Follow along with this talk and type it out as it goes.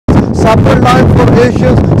separate line for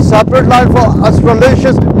Asians, separate line for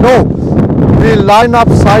Australasians. No, we line up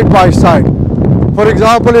side by side. For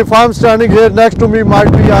example, if I'm standing here, next to me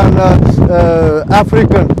might be an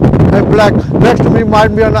African, a black, next to me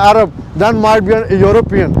might be an Arab, then might be an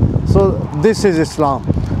European. So this is Islam.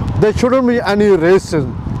 There shouldn't be any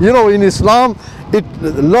racism. You know, in Islam, a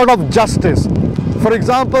lot of justice. For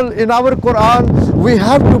example, in our Quran, we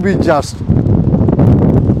have to be just.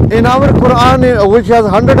 In our Quran, which has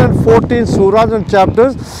 114 surahs and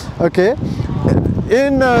chapters, okay,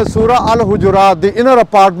 in Surah Al-Hujurat, the inner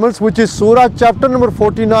apartments, which is Surah chapter number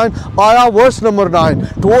 49, ayah verse number 9,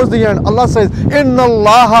 towards the end, Allah says, Inna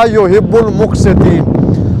Allaha yuhibbul muqsitin.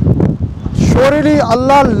 Surely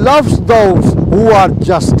Allah loves those who are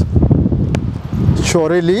just.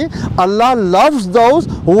 Surely Allah loves those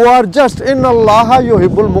who are just. Inna Allaha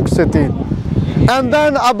yuhibbul muqsitin. And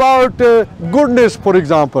then about goodness, for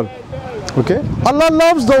example. Okay, Allah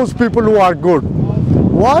loves those people who are good.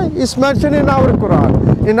 Why? It's mentioned in our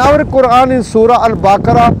Quran. In our Quran, in Surah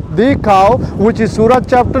Al-Baqarah, the cow, which is Surah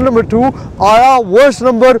chapter number 2, ayah verse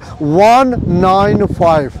number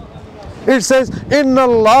 195. It says, Inna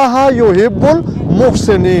Allaha yuhibbul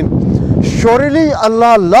muhsinin. Surely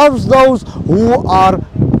Allah loves those who are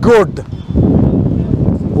good.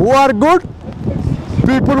 Who are good?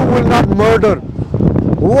 People who will not murder.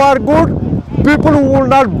 Who are good? People who will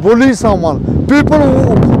not bully someone. People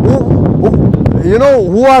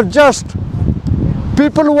who are just.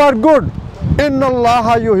 People who are good. Inna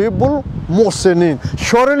Allaha yuhibbul muhsinin.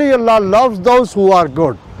 Surely Allah loves those who are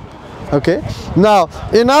good. Okay. Now,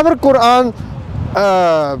 in our Quran,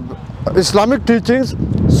 Islamic teachings,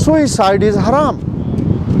 suicide is haram.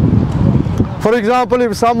 For example,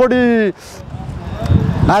 if somebody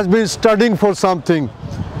has been studying for something,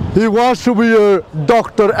 he wants to be a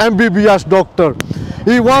doctor, MBBS doctor.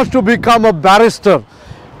 He wants to become a barrister,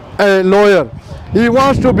 a lawyer. He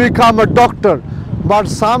wants to become a doctor, but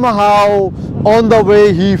somehow on the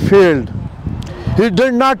way he failed. He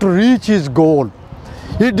did not reach his goal.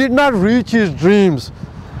 He did not reach his dreams.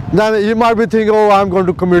 Then he might be thinking, oh, I'm going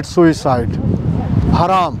to commit suicide.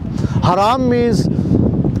 Haram. Haram means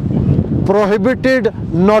prohibited,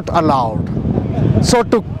 not allowed. So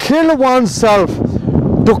to kill oneself,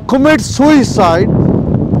 to commit suicide,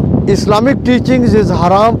 Islamic teachings is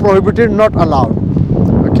haram, prohibited, not allowed.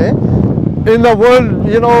 Okay? In the world,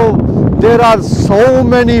 you know, there are so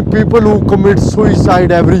many people who commit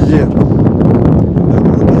suicide every year.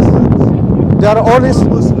 They are all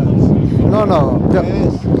Muslims. No.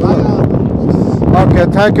 Yes. Okay,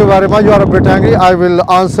 thank you very much. You are a bit angry. I will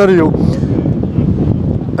answer you.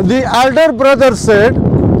 The elder brother said,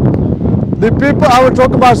 the people, I will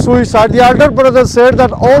talk about suicide. The elder brother said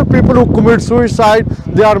that all people who commit suicide,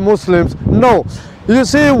 they are Muslims. No. You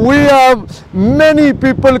see, we have many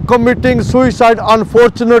people committing suicide,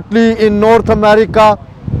 unfortunately, in North America.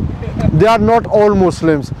 They are not all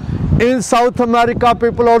Muslims. In South America,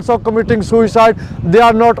 people also committing suicide. They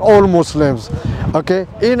are not all Muslims. Okay.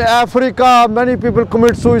 In Africa, many people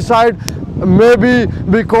commit suicide, maybe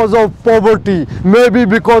because of poverty, maybe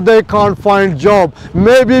because they can't find job,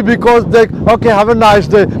 maybe because they, okay, have a nice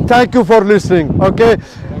day. Thank you for listening. Okay.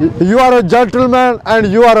 You are a gentleman and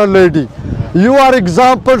you are a lady. You are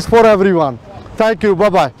examples for everyone. Thank you.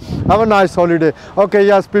 Bye-bye. Have a nice holiday. Okay,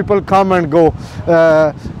 yes, people come and go.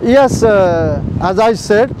 Yes, as I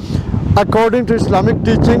said, according to Islamic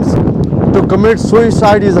teachings, to commit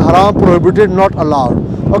suicide is haram, prohibited, not allowed.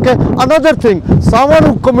 Okay, another thing, someone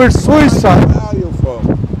who commits suicide. Where are you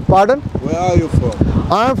from? Pardon? Where are you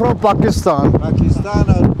from? I am from Pakistan. Pakistan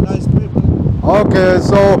are nice people. Okay,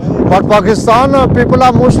 so, but Pakistan people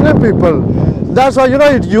are Muslim people. Yes. That's why, you know,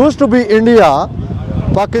 it used to be India,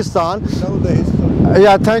 Pakistan. Know the history.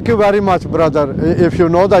 Yeah, thank you very much, brother. If you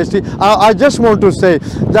know the history, I just want to say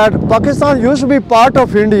that Pakistan used to be part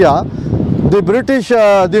of India. The British,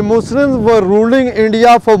 the Muslims were ruling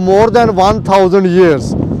India for more than 1,000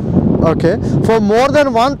 years. Okay, for more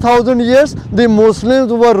than 1,000 years, the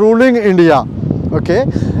Muslims were ruling India. Okay,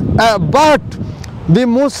 but the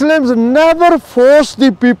Muslims never forced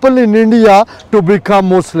the people in India to become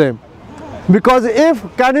Muslim. Because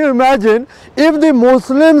can you imagine, if the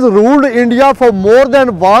Muslims ruled India for more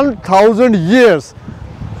than 1,000 years,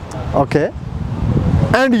 okay,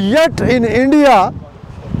 and yet in India,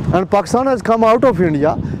 and Pakistan has come out of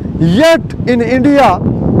India, yet in India,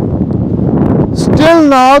 still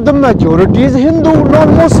now the majority is Hindu, not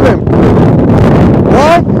Muslim.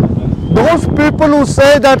 Why? Those people who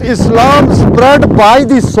say that Islam spread by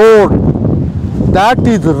the sword, that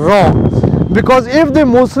is wrong. Because if the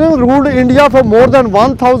Muslims ruled India for more than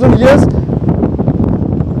 1,000 years,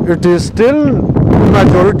 it is still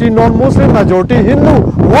majority non-Muslim, majority Hindu.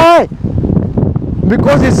 Why?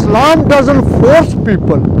 Because Islam doesn't force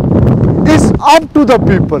people. It's up to the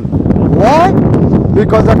people. Why?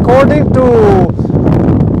 Because according to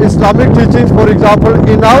Islamic teachings, for example,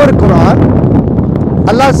 in our Quran,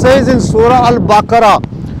 Allah says in Surah Al-Baqarah,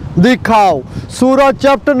 the cow, Surah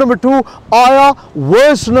chapter number 2, ayah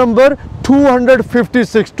verse number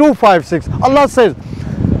 256, 256. Allah says,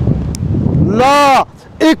 La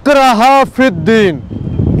ikraha fid din.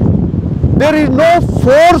 There is no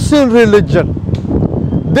force in religion.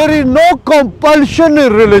 There is no compulsion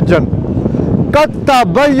in religion. Qad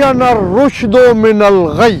tabayyana ar-rushdu min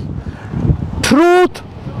al-ghayy. Truth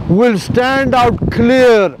will stand out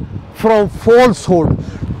clear from falsehood.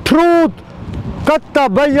 Truth, qad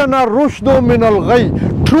tabayyana ar-rushdu min al-ghayy.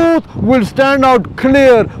 Truth will stand out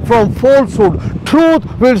clear from falsehood. Truth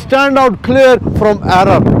will stand out clear from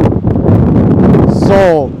error.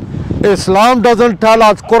 So, Islam doesn't tell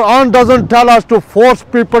us, Quran doesn't tell us to force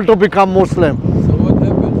people to become Muslim. So what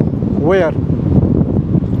happened? Where?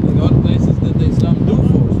 In all places that Islam do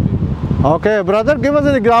force people. Okay, brother, give us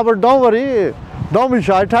an example. Don't worry. Don't be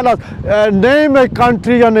shy. Tell us. Name a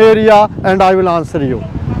country, an area, and I will answer you.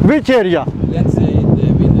 Which area? Let's say in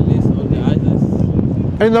the Middle East or the others.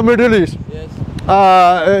 In the Middle East. Yes.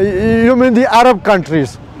 You mean the Arab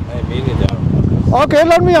countries? I mean in the Arab countries. Okay,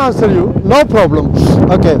 let me answer you. No problem.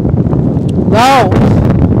 Okay. Now,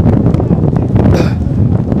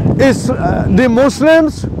 the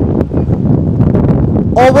Muslims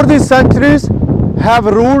over the centuries have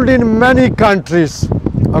ruled in many countries.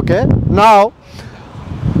 Okay. Now,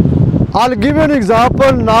 I'll give you an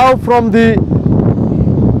example now from the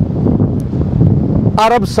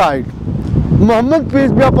Arab side. Muhammad,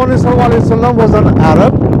 peace be upon him, was an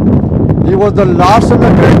Arab. He was the last and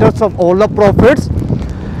the greatest of all the prophets,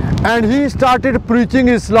 and he started preaching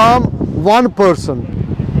Islam one person.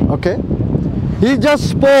 Okay, he just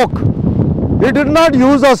spoke. He did not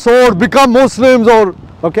use a sword, become Muslims, or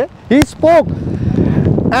okay, he spoke.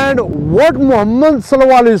 And what Muhammad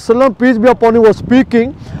peace be upon him was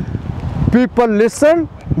speaking, people listened.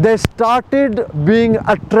 They started being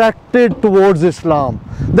attracted towards Islam.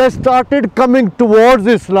 They started coming towards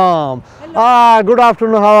Islam. Hello. Ah, good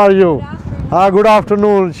afternoon. How are you? Good afternoon. Ah, good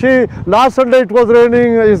afternoon. Last Sunday it was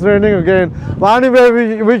raining. It's raining again. But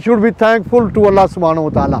anyway, we should be thankful to Allah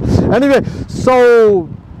Subhanahu wa Taala. Anyway, so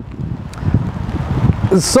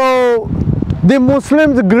the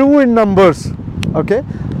Muslims grew in numbers. Okay.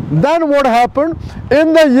 Then what happened?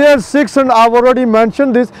 In the year 600, I've already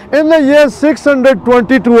mentioned this, in the year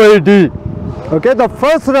 622 AD, okay, the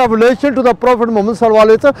first revelation to the Prophet Muhammad sallallahu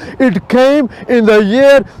alaihi wasallam, it came in the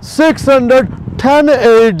year 610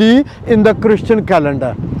 AD in the Christian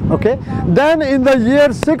calendar. Okay. Then in the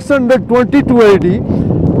year 622 AD,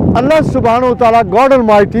 Allah subhanahu wa ta'ala, God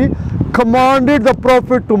Almighty, commanded the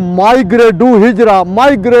Prophet to migrate, do hijrah,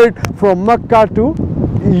 migrate from Mecca to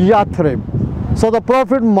Yathrib. So the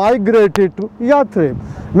Prophet migrated to Yathrib.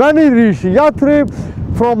 When he reached Yathrib,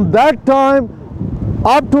 from that time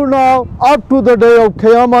up to now, up to the day of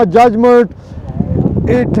Qiyamah judgment,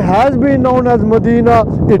 it has been known as Medina,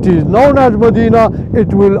 it is known as Medina,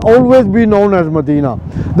 it will always be known as Medina.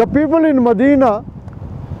 The people in Medina,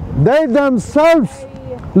 they themselves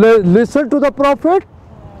listen to the Prophet,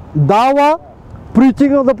 dawah,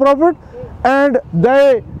 preaching of the Prophet, and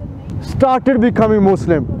they started becoming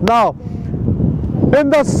Muslim. Now, in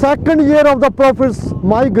the second year of the Prophet's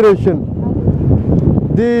migration,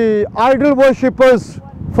 the idol worshippers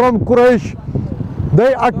from Quraysh,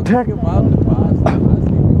 they attacked. About the past, I'm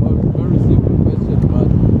asking you a very simple question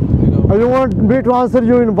about, You want me to answer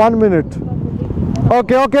you in 1 minute?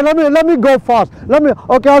 Okay, let me go fast.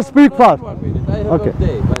 I'll speak fast. 1 minute. I have Okay. a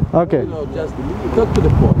day, but Okay. just talk to the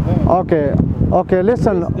point. Okay,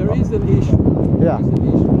 listen. There is an issue. Yeah. There is an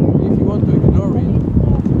issue. If you want to ignore it,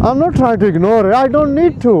 I'm not trying to ignore it. I don't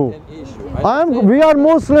need to. an issue. We are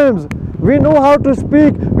Muslims. We know how to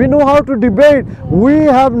speak. We know how to debate. We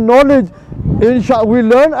have knowledge. We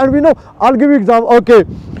learn and we know. I'll give you example. Okay.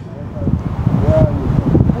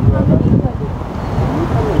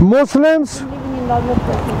 Muslims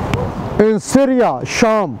in Syria,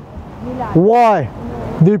 Sham. Why?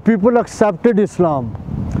 The people accepted Islam.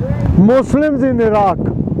 Muslims in Iraq.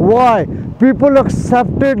 Why? People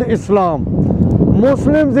accepted Islam.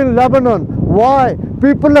 Muslims in Lebanon. Why?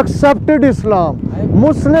 People accepted Islam.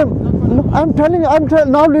 I'm telling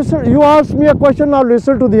now listen, you asked me a question, now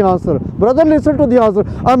listen to the answer. Brother, listen to the answer.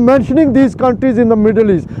 I'm mentioning these countries in the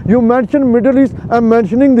Middle East. You mentioned Middle East, I'm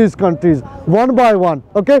mentioning these countries one by one.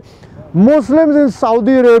 Okay? Muslims in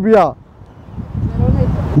Saudi Arabia.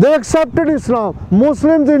 They accepted Islam.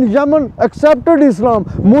 Muslims in Yemen accepted Islam.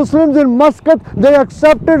 Muslims in Muscat, they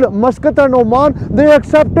accepted Muscat and Oman, they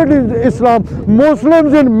accepted Islam.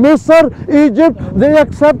 Muslims in Misr, Egypt, they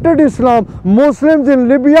accepted Islam. Muslims in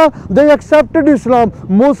Libya, they accepted Islam.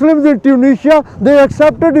 Muslims in Tunisia, they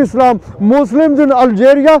accepted Islam. Muslims in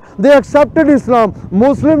Algeria, they accepted Islam.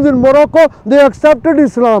 Muslims in Morocco, they accepted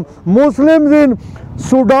Islam. Muslims in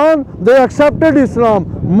Sudan, they accepted Islam.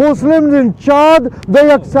 Muslims in Chad, they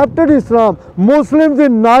accepted Islam. Muslims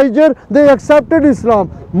in Niger, they accepted Islam.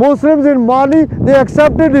 Muslims in Mali, they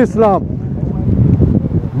accepted Islam.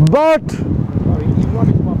 But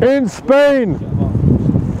in Spain,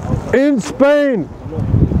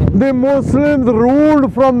 the Muslims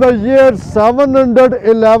ruled from the year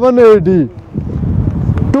 711 AD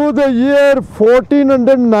to the year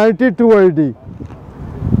 1492 AD.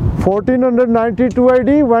 1492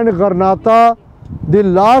 AD, when Granada, the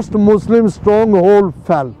last Muslim stronghold,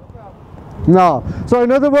 fell. Now, so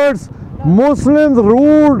in other words, Muslims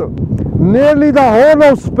ruled nearly the whole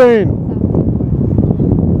of Spain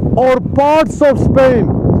or parts of Spain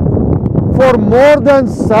for more than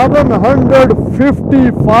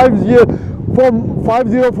 755 years, for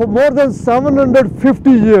more than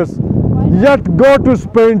 750 years. Yet go to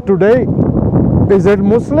Spain today, is it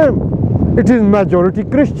Muslim? It is majority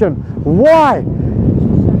Christian. Why?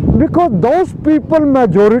 Because those people,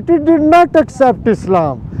 majority, did not accept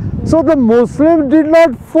Islam. So the Muslims did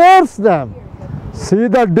not force them. See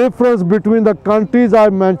the difference between the countries I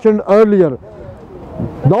mentioned earlier.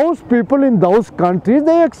 Those people in those countries,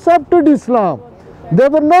 they accepted Islam. They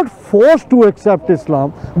were not forced to accept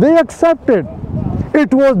Islam. They accepted.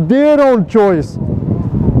 It was their own choice.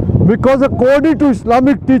 Because according to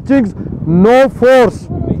Islamic teachings, no force.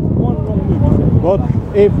 But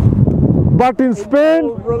in Spain,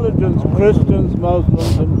 all religions, Christians,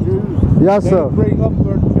 Muslims, and Jews, yes, they sir. bring up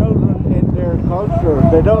their children in their culture.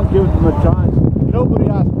 They don't give them a chance. Nobody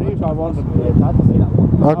asked me if I wanted to be a Catholic.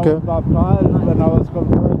 Okay. I was baptized when I was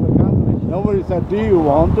converted to Catholic. Nobody said, "Do you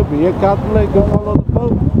want to be a Catholic and follow the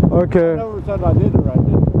Pope?" Okay. I never said I did or I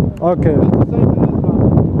didn't. Okay. It's the same in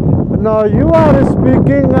Islam. Now you are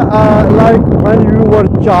speaking like when you were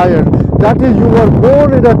child. That is, you were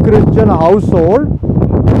born in a Christian household,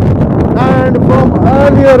 and from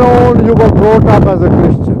earlier on you were brought up as a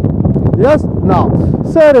Christian. Yes? Now,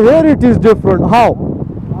 sir, here it is different. How?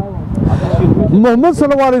 Muhammad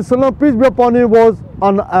sallallahu alaihi wasallam, peace be upon him, was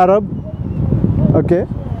an Arab. Okay.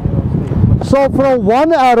 So from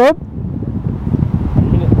one Arab,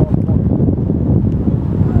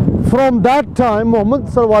 from that time, Muhammad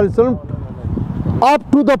sallallahu alaihi wasallam,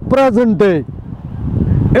 up to the present day,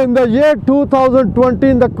 in the year 2020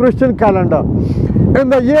 in the Christian calendar, in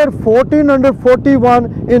the year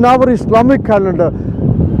 1441 in our Islamic calendar,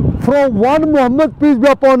 from one Muhammad, peace be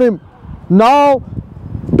upon him, now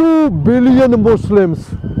 2 billion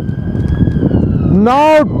Muslims,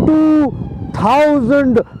 now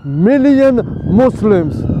 2,000 million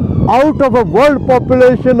Muslims, out of a world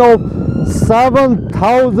population of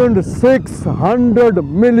 7,600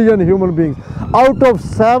 million human beings, out of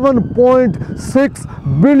 7.6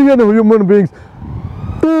 billion human beings,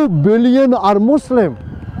 2 billion are Muslim.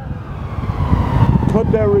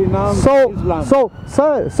 Could they renounce Islam? So,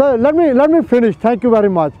 sir, let me finish. Thank you very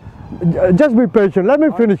much. Just be patient. Let me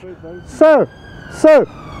finish. Sir,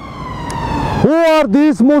 who are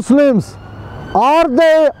these Muslims? Are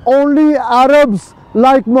they only Arabs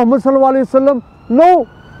like Muhammad sallallahu alaihi wasallam? No,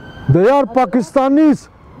 they are Pakistanis.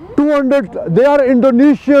 200. They are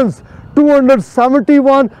Indonesians.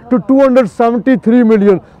 271 to 273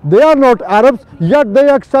 million. They are not Arabs, yet they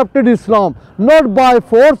accepted Islam, not by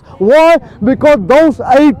force. Why? Because those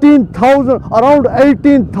 18,000, around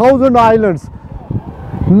 18,000 islands,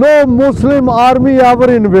 no Muslim army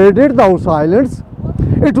ever invaded those islands.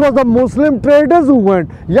 It was the Muslim traders who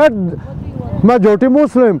went, yet majority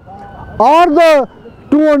Muslim. Are the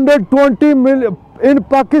 220 million in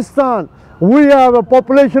Pakistan? We have a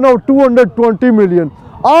population of 220 million.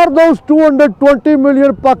 Are those 220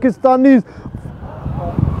 million Pakistanis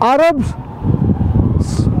Arabs?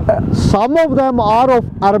 Some of them are of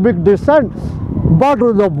Arabic descent, but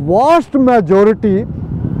the vast majority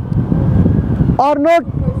are not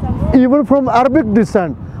even from Arabic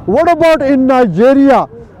descent. What about in Nigeria,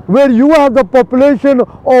 where you have the population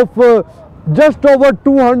of just over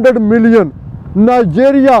 200 million?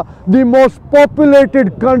 Nigeria, the most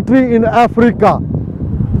populated country in Africa.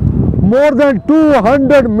 More than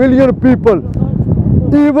 200 million people.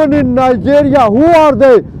 Even in Nigeria, who are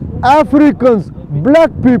they? Africans,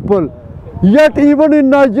 black people. Yet even in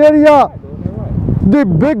Nigeria, the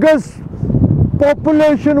biggest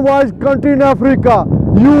population-wise country in Africa,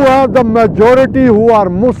 you have the majority who are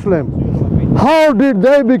Muslim. How did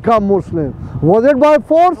they become Muslim? Was it by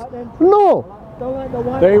force? No.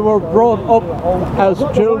 They were brought up as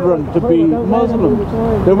children to be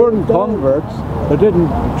Muslims. They weren't converts. They didn't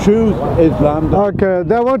choose Islam. Okay,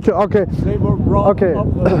 they want to. Okay. They were brought up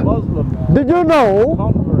as Muslims. Did you know,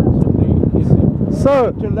 Converts sir?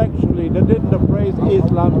 intellectually, they didn't embrace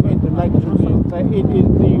Islam intellectually and say it is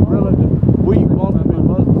the religion. We want to be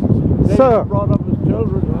Muslims. They Sir. were brought up as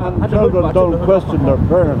children, and children don't question their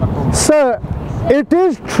parents. Sir, it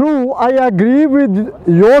is true. I agree with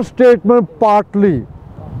your statement partly,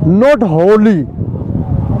 not wholly.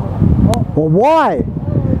 Why?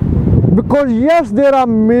 Because yes, there are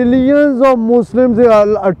millions of Muslims, there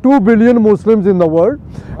are 2 billion Muslims in the world,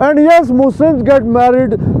 and yes, Muslims get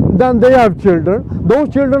married, then they have children. Those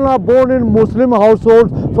children are born in Muslim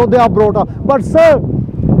households, so they are brought up. But sir,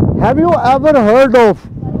 have you ever heard of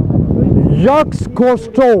Jacques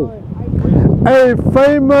Cousteau, a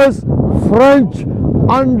famous French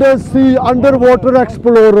underwater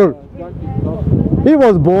explorer? He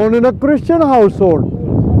was born in a Christian household.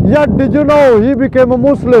 Yet did you know he became a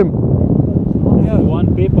Muslim?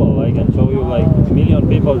 One people, I can show you like million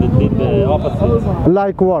people that did the opposite.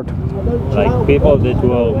 Like what? Like people that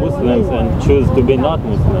were Muslims and choose to be not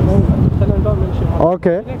Muslims.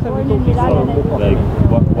 Okay. So, like,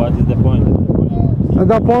 what is the point? And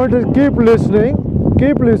the point is keep listening.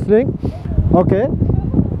 Keep listening. Okay.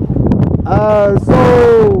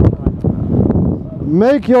 So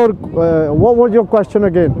make your what was your question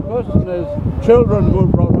again? The question is, children were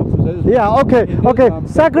brought up as Islam. Yeah, okay, okay.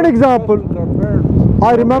 Second example,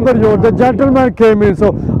 I remember the gentleman came in,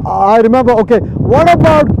 so I remember, okay, what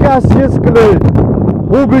about Cassius Clay,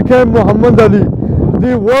 who became Muhammad Ali,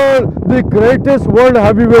 the greatest world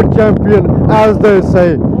heavyweight champion, as they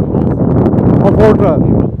say, of ultra?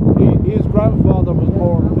 His grandfather was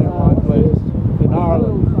born in my place, in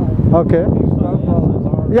Ireland. Okay. His grandfather was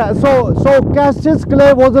Irish. Yeah, so Cassius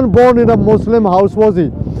Clay wasn't born in a Muslim house, was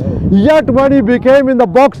he? Yet when he became in the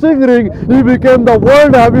boxing ring, he became the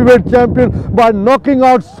world heavyweight champion by knocking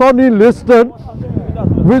out Sonny Liston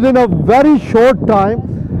within a very short time,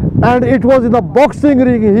 and it was in the boxing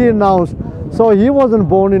ring he announced. So he wasn't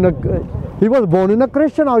born in a, he was born in a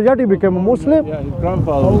Christian house, yet he became a Muslim. Yeah, his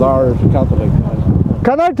grandfather was Irish Catholic.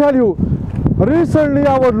 Can I tell you, recently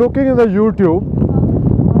I was looking in the YouTube,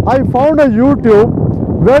 I found a YouTube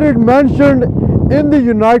where it mentioned in the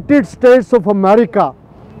United States of America,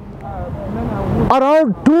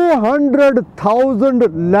 around 200,000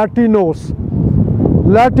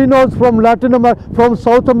 Latinos from Latin America, from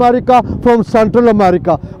South America, from Central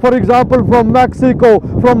America. For example, from Mexico,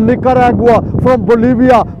 from Nicaragua, from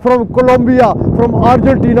Bolivia, from Colombia, from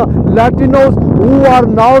Argentina. Latinos who are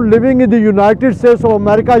now living in the United States of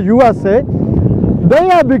America, USA, they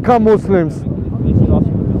have become Muslims.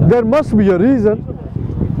 There must be a reason.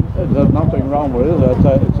 There's nothing wrong with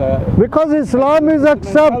it. Because Islam is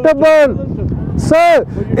acceptable. Sir,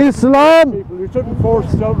 Islam. You shouldn't force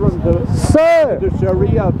children to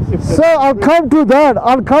Sharia. Sir, I'll come to that.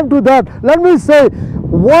 I'll come to that. Let me say,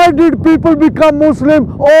 why did people become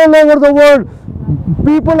Muslim all over the world?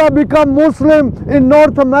 People have become Muslim in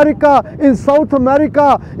North America, in South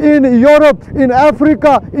America, in Europe, in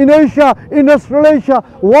Africa, in Asia, in Australasia.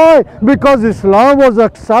 Why? Because Islam was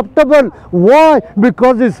acceptable. Why?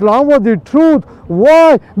 Because Islam was the truth.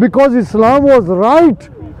 Why? Because Islam was right.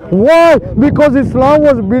 Why? Because Islam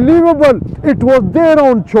was believable. It was their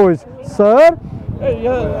own choice. Sir?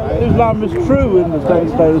 Yeah, Islam is true in the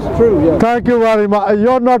sense that it's true, yeah. Thank you very much.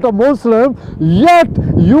 You're not a Muslim, yet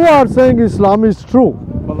you are saying Islam is true.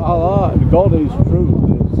 But Allah, God is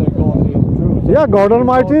true. Say God is true. Yeah, God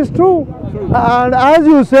Almighty is true. And as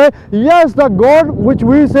you say, yes, the God which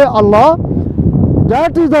we say Allah,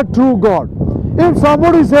 that is the true God. If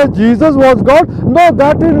somebody says Jesus was God, no,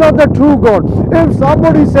 that is not the true God. If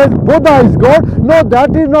somebody says Buddha is God, no,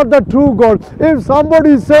 that is not the true God. If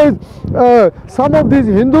somebody says some of these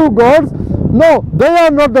Hindu gods, no, they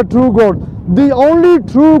are not the true God. The only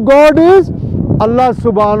true God is Allah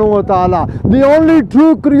subhanahu wa ta'ala. The only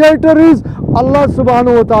true creator is Allah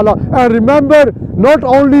subhanahu wa ta'ala. And remember, not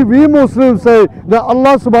only we Muslims say that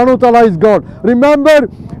Allah subhanahu wa ta'ala is God. Remember,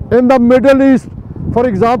 in the Middle East, for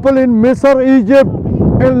example, in Misr, Egypt,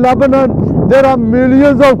 in Lebanon, there are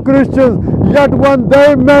millions of Christians, yet when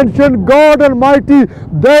they mention God Almighty,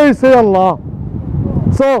 they say Allah.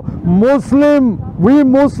 So we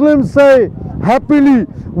Muslims say happily,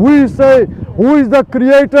 we say, who is the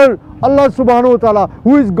creator? Allah subhanahu wa ta'ala.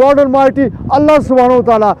 Who is God Almighty? Allah subhanahu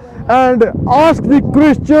wa ta'ala. And ask the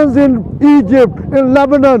Christians in Egypt, in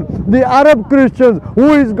Lebanon, the Arab Christians,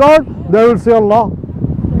 who is God? They will say Allah.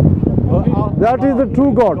 That is the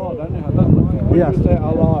true God. Anyhow, doesn't it? When Yes. you say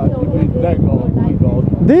Allah, you mean their God, my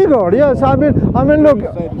God. The God, yes. I mean, look.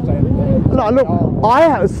 You say the same thing. No, look.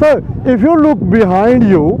 Sir, if you look behind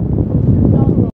you,